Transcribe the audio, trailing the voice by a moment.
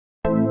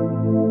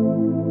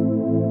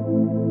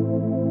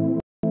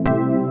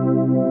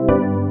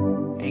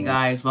Hey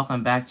guys,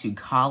 welcome back to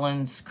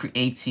Colin's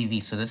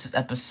Creativity. So this is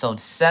episode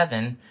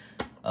 7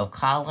 of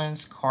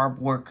Colin's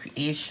Cardboard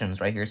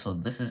Creations right here. So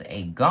this is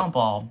a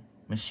gumball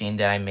machine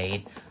that I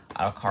made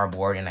out of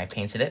cardboard and I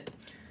painted it.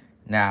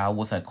 Now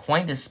with a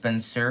coin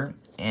dispenser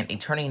and a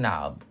turning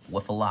knob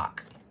with a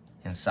lock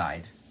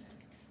inside.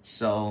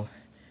 So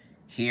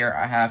here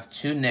I have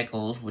 2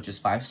 nickels, which is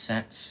 5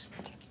 cents.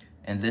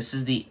 And this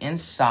is the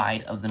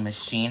inside of the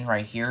machine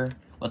right here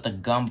with the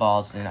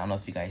gumballs in. I don't know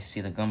if you guys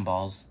see the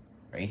gumballs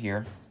right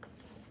here.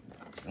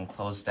 You can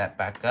close that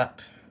back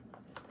up.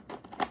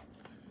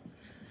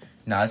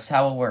 Now this is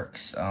how it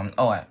works.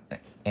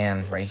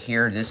 And right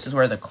here, this is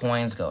where the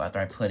coins go after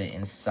I put it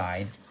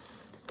inside.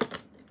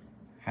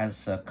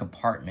 Has a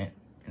compartment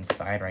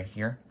inside right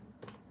here.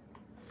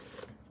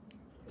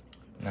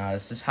 Now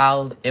this is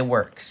how it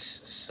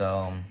works.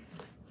 So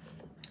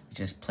you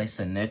just place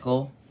a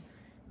nickel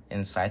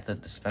inside the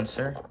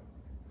dispenser.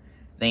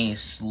 Then you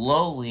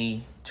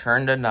slowly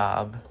turn the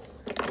knob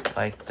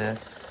like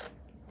this.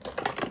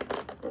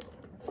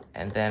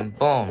 And then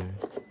boom.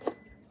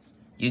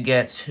 You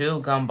get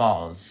 2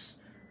 gumballs.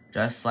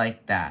 Just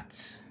like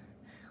that.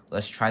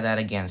 Let's try that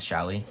again,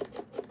 shall we?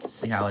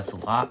 See how it's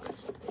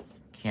locked?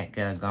 Can't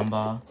get a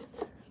gumball.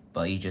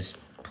 But you just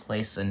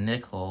place a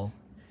nickel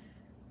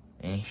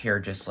in here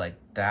just like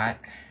that.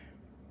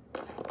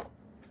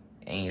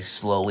 And you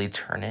slowly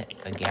turn it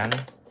again.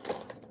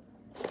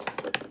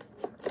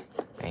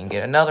 And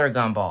get another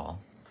gumball.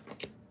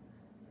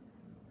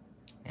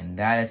 And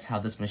that is how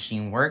this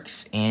machine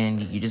works.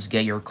 And you just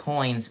get your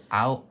coins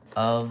out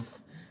of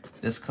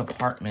this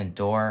compartment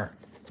door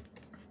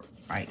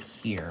right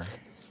here.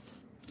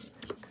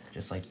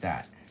 Just like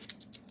that.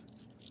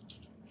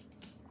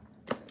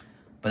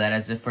 But that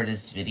is it for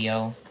this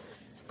video.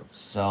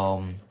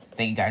 So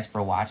thank you guys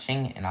for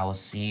watching. And I will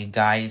see you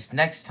guys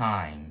next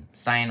time.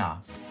 Sign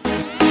off.